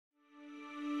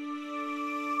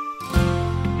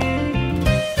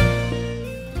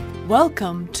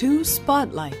Welcome to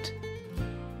Spotlight.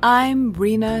 I'm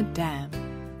Rena Dam.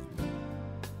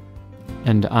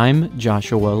 And I'm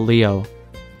Joshua Leo.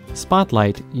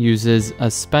 Spotlight uses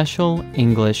a special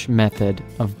English method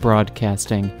of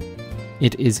broadcasting.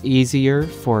 It is easier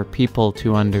for people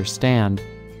to understand,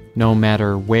 no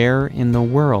matter where in the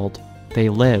world they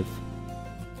live.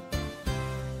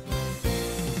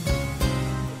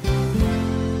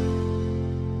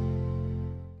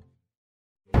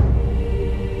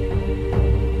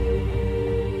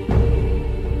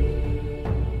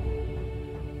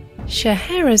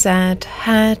 Scheherazade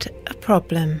had a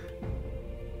problem.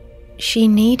 She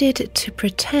needed to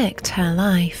protect her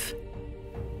life.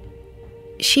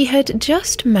 She had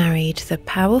just married the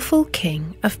powerful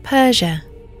king of Persia.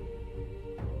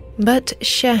 But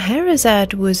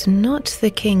Scheherazade was not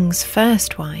the king's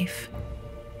first wife.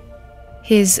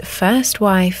 His first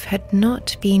wife had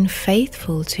not been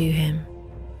faithful to him.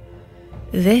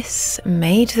 This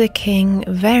made the king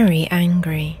very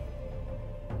angry.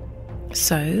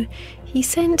 So he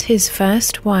sent his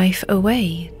first wife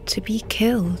away to be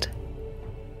killed.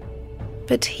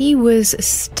 But he was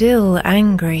still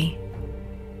angry.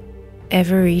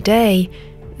 Every day,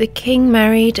 the king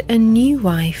married a new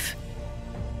wife,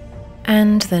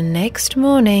 and the next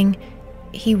morning,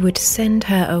 he would send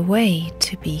her away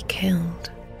to be killed.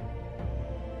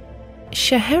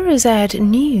 Scheherazade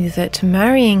knew that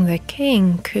marrying the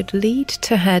king could lead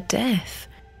to her death,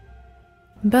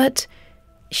 but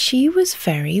she was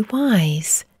very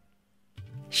wise.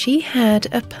 She had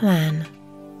a plan.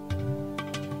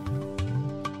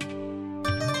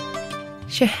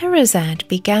 Scheherazade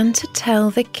began to tell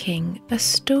the king a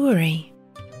story.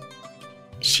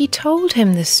 She told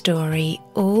him the story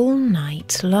all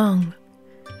night long.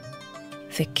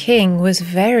 The king was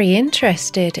very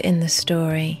interested in the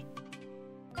story.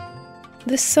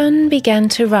 The sun began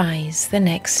to rise the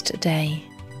next day.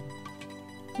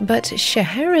 But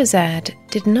Scheherazade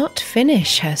did not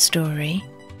finish her story.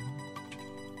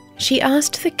 She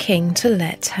asked the king to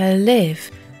let her live.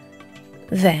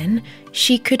 Then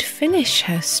she could finish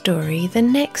her story the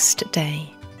next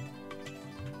day.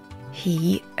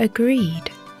 He agreed.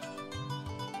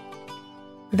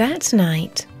 That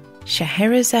night,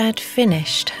 Scheherazade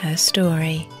finished her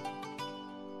story.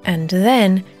 And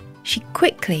then she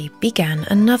quickly began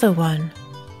another one.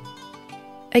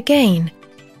 Again,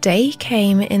 day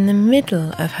came in the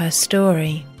middle of her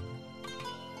story.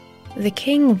 The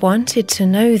king wanted to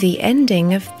know the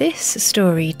ending of this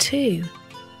story too.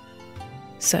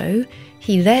 So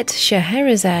he let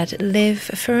Scheherazade live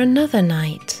for another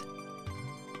night.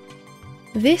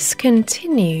 This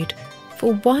continued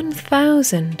for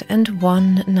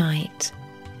 1001 night.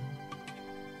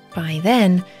 By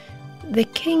then, the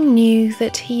king knew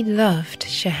that he loved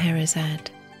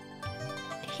Scheherazade.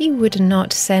 He would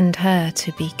not send her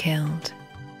to be killed.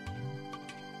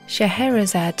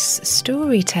 Scheherazade's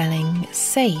storytelling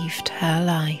saved her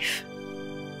life.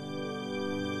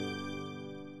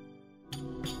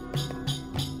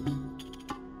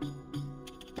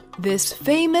 This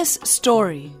famous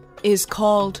story is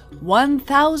called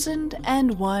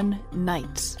 1001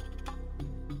 Nights.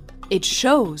 It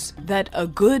shows that a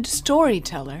good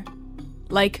storyteller,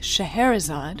 like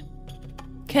Scheherazade,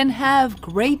 can have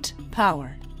great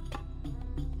power.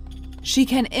 She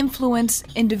can influence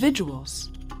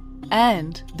individuals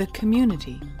and the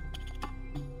community.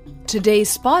 Today's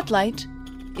spotlight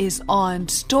is on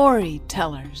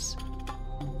storytellers.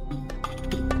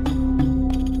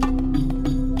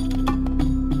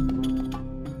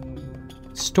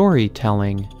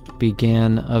 Storytelling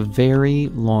began a very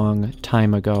long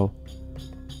time ago.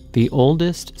 The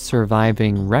oldest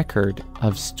surviving record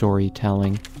of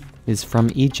storytelling is from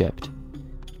Egypt.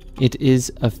 It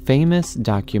is a famous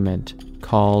document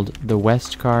called the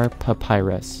Westcar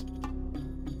Papyrus.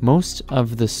 Most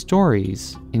of the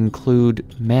stories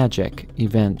include magic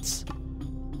events.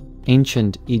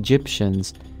 Ancient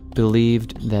Egyptians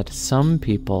believed that some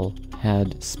people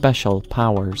had special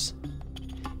powers.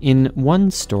 In one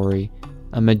story,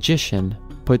 a magician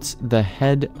puts the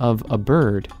head of a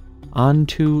bird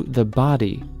onto the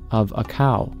body of a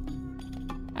cow.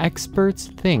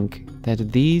 Experts think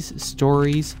that these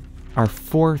stories are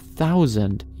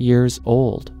 4,000 years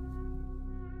old.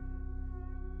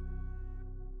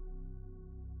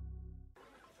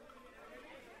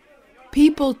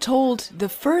 People told the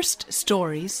first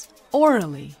stories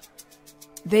orally.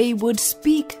 They would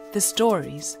speak the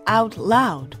stories out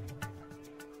loud.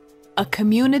 A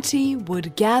community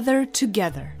would gather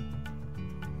together.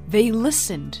 They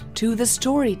listened to the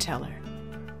storyteller.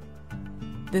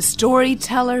 The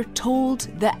storyteller told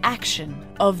the action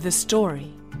of the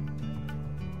story.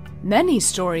 Many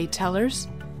storytellers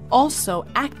also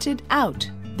acted out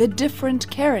the different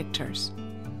characters.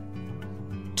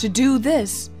 To do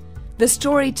this, the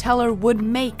storyteller would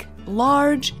make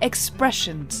large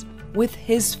expressions with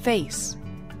his face.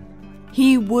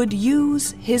 He would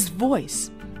use his voice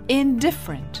in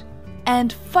different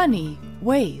and funny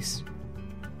ways.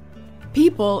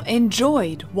 People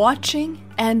enjoyed watching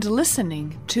and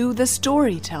listening to the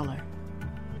storyteller.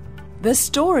 The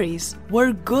stories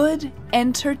were good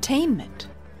entertainment.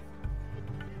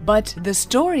 But the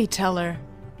storyteller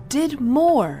did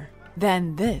more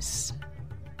than this.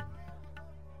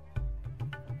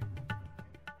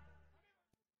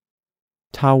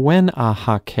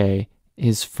 Tawenahake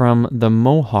is from the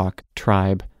Mohawk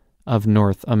tribe of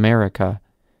North America.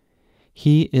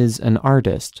 He is an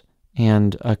artist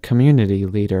and a community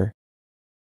leader.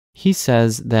 He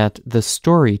says that the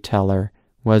storyteller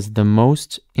was the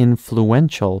most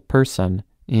influential person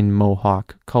in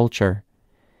Mohawk culture.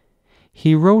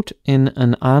 He wrote in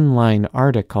an online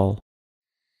article,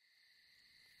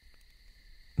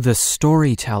 "The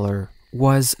storyteller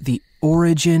was the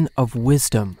origin of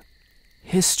wisdom,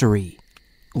 history,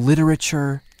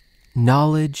 literature,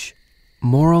 knowledge,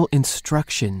 moral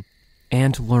instruction,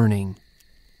 and learning.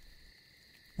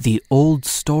 The old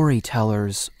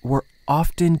storytellers were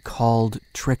often called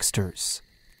tricksters.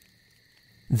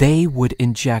 They would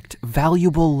inject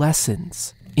valuable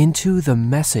lessons into the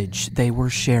message they were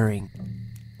sharing.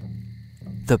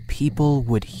 The people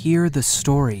would hear the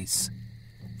stories,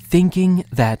 thinking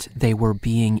that they were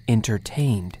being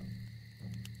entertained,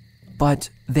 but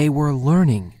they were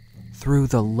learning through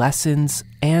the lessons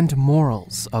and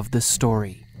morals of the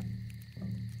story.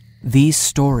 These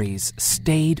stories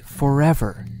stayed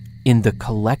forever in the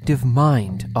collective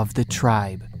mind of the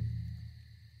tribe."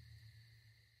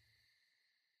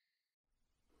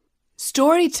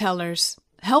 Storytellers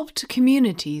helped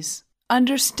communities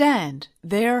understand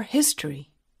their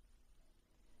history.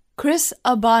 Chris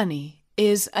Abani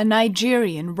is a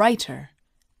Nigerian writer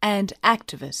and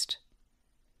activist.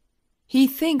 He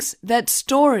thinks that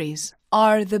stories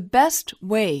are the best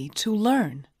way to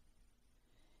learn.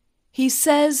 He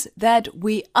says that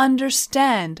we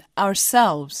understand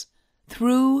ourselves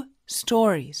through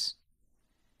stories.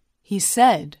 He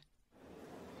said,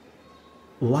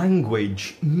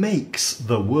 "Language makes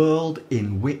the world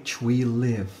in which we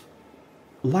live.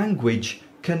 Language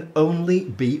can only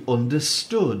be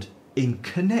understood in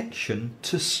connection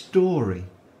to story.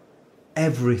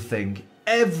 Everything,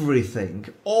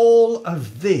 all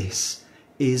of this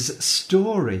is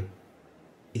story.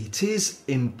 It is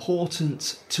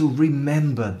important to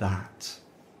remember that.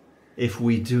 If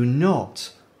we do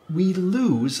not, we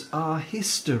lose our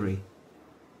history."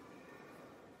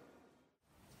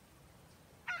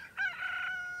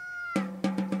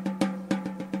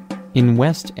 In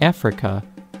West Africa,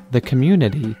 the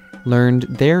community learned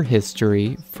their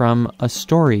history from a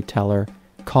storyteller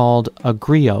called a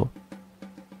griot.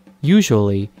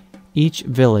 Usually, each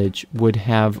village would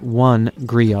have one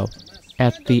griot.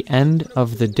 At the end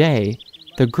of the day,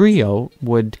 the griot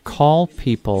would call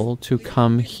people to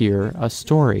come hear a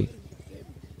story.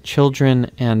 Children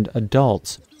and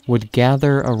adults would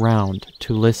gather around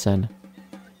to listen.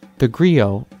 The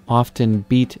griot often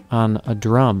beat on a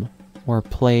drum or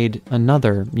played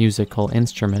another musical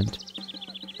instrument.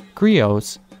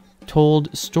 Griots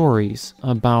told stories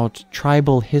about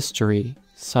tribal history,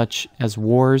 such as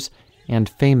wars and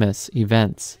famous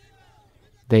events.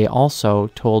 They also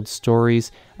told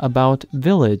stories about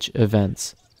village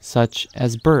events, such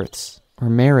as births or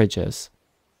marriages.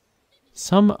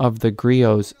 Some of the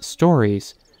griots'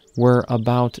 stories were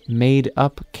about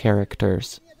made-up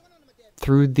characters.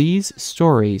 Through these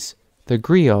stories, the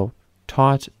griot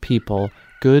taught people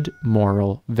good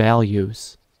moral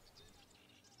values.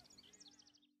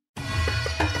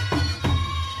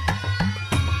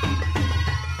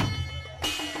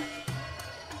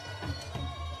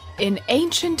 In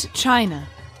ancient China,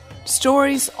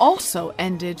 stories also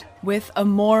ended with a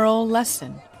moral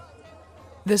lesson.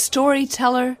 The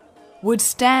storyteller would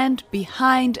stand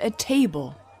behind a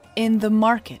table in the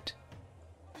market.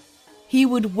 He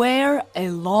would wear a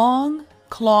long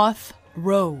cloth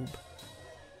robe.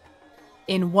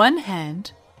 In one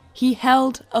hand, he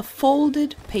held a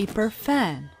folded paper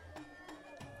fan.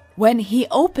 When he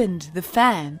opened the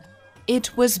fan,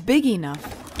 it was big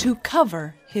enough to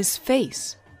cover his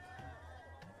face.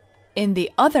 In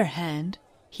the other hand,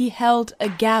 he held a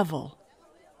gavel,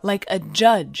 like a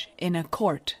judge in a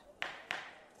court.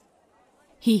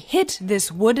 He hit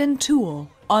this wooden tool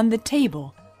on the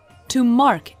table to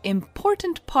mark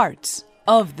important parts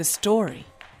of the story.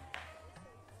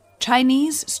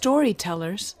 Chinese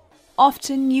storytellers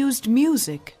often used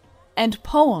music and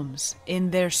poems in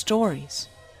their stories.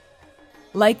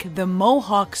 Like the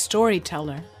Mohawk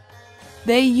storyteller,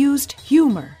 they used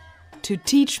humor to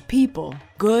teach people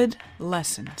good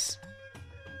lessons.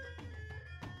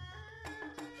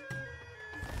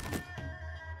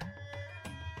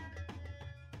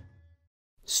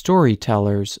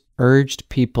 Storytellers urged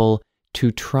people to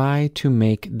try to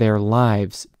make their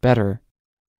lives better.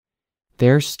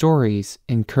 Their stories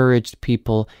encouraged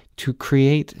people to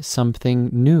create something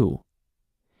new.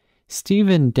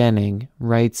 Stephen Denning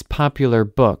writes popular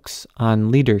books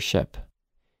on leadership.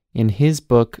 In his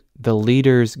book, The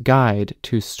Leader's Guide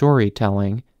to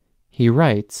Storytelling, he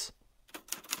writes,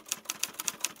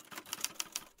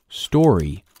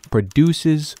 "Story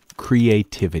produces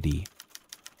creativity.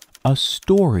 A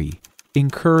story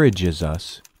encourages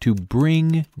us to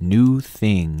bring new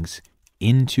things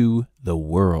into the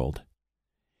world.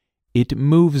 It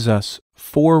moves us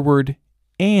forward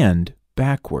and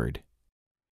backward.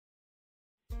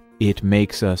 It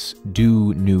makes us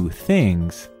do new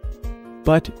things,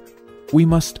 but we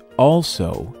must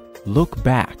also look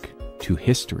back to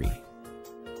history."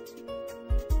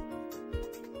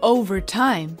 Over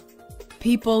time,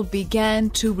 people began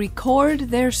to record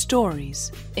their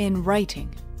stories in writing.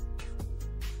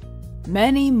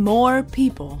 Many more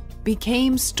people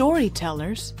became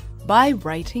storytellers by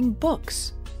writing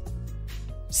books.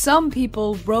 Some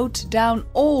people wrote down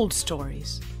old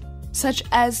stories, such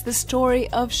as the story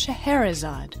of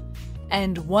Scheherazade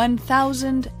and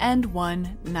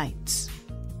 1001 Nights.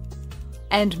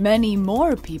 And many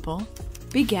more people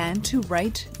began to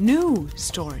write new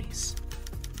stories.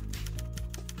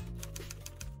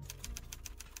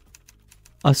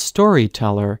 A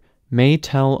storyteller may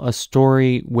tell a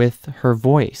story with her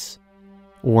voice,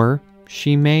 or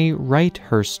she may write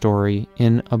her story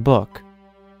in a book.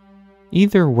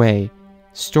 Either way,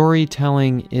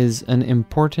 storytelling is an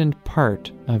important part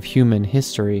of human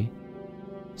history.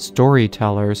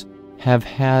 Storytellers have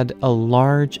had a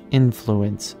large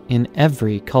influence in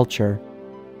every culture,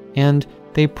 and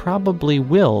they probably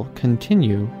will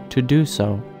continue to do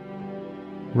so.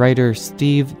 Writer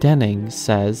Steve Denning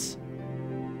says,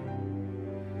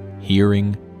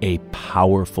 "Hearing a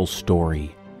powerful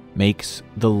story makes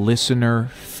the listener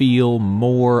feel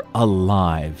more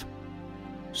alive.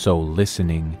 So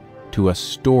listening to a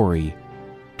story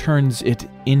turns it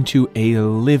into a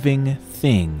living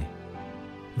thing.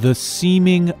 The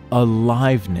seeming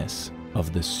aliveness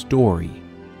of the story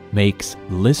makes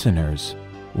listeners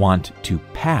want to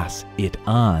pass it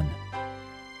on."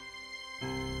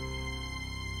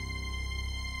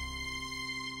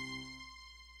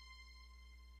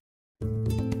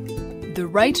 The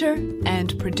writer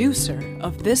and producer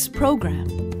of this program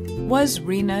was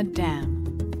Rena.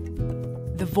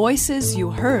 The voices you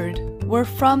heard were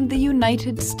from the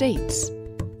United States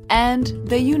and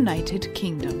the United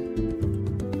Kingdom.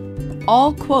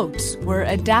 All quotes were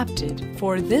adapted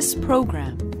for this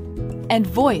program and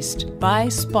voiced by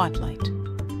Spotlight.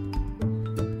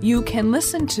 You can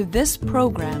listen to this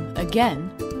program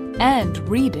again and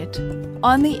read it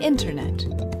on the internet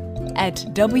at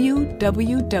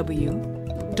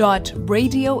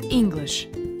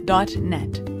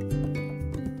www.radioenglish.net.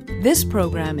 This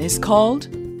program is called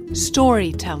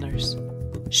Storytellers,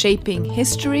 Shaping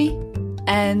History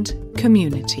and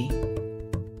Community.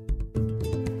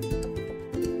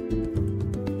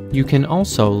 You can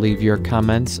also leave your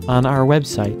comments on our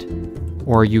website,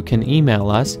 or you can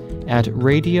email us at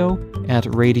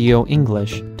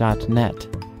radio@radioenglish.net.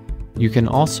 You can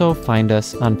also find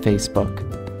us on Facebook.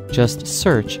 Just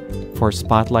search for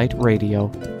Spotlight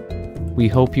Radio. We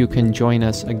hope you can join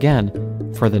us again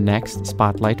for the next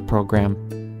Spotlight program.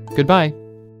 Goodbye.